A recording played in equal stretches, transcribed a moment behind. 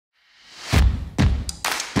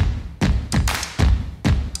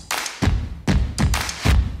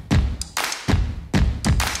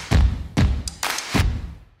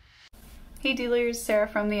Hey dealers, Sarah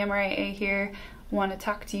from the MRIA here. Want to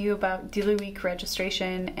talk to you about Dealer Week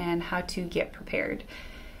registration and how to get prepared.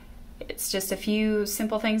 It's just a few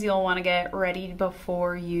simple things you'll want to get ready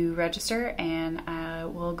before you register, and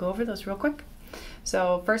we'll go over those real quick.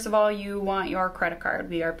 So first of all, you want your credit card.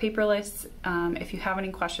 We are paperless. If you have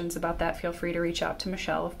any questions about that, feel free to reach out to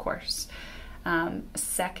Michelle, of course.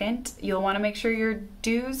 Second, you'll want to make sure your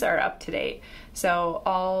dues are up to date. So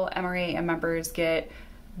all MRA members get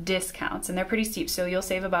discounts, and they're pretty steep. So you'll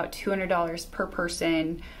save about $200 per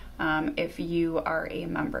person if you are a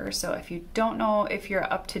member. So if you don't know if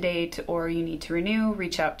you're up to date or you need to renew,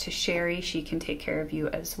 reach out to Sherry. She can take care of you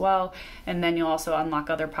as well. And then you'll also unlock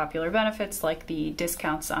other popular benefits like the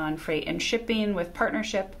discounts on freight and shipping with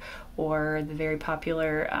partnership, or the very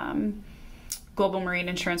popular Global Marine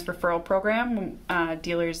Insurance Referral Program.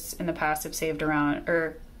 Dealers in the past have saved around,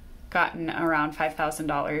 or gotten around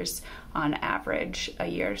 $5,000 on average a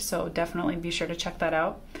year. So definitely be sure to check that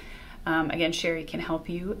out. Again, Sherry can help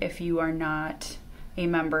you if you are not a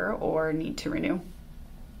member or need to renew.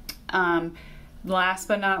 Last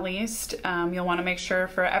but not least, you'll want to make sure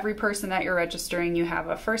for every person that you're registering, you have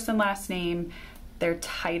a first and last name, their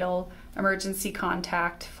title, emergency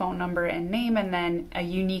contact, phone number and name, and then a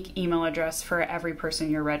unique email address for every person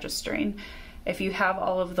you're registering. If you have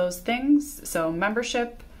all of those things, so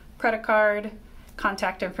membership, credit card,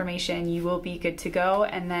 contact information, you will be good to go,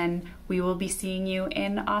 and then we will be seeing you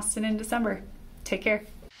in Austin in December. Take care.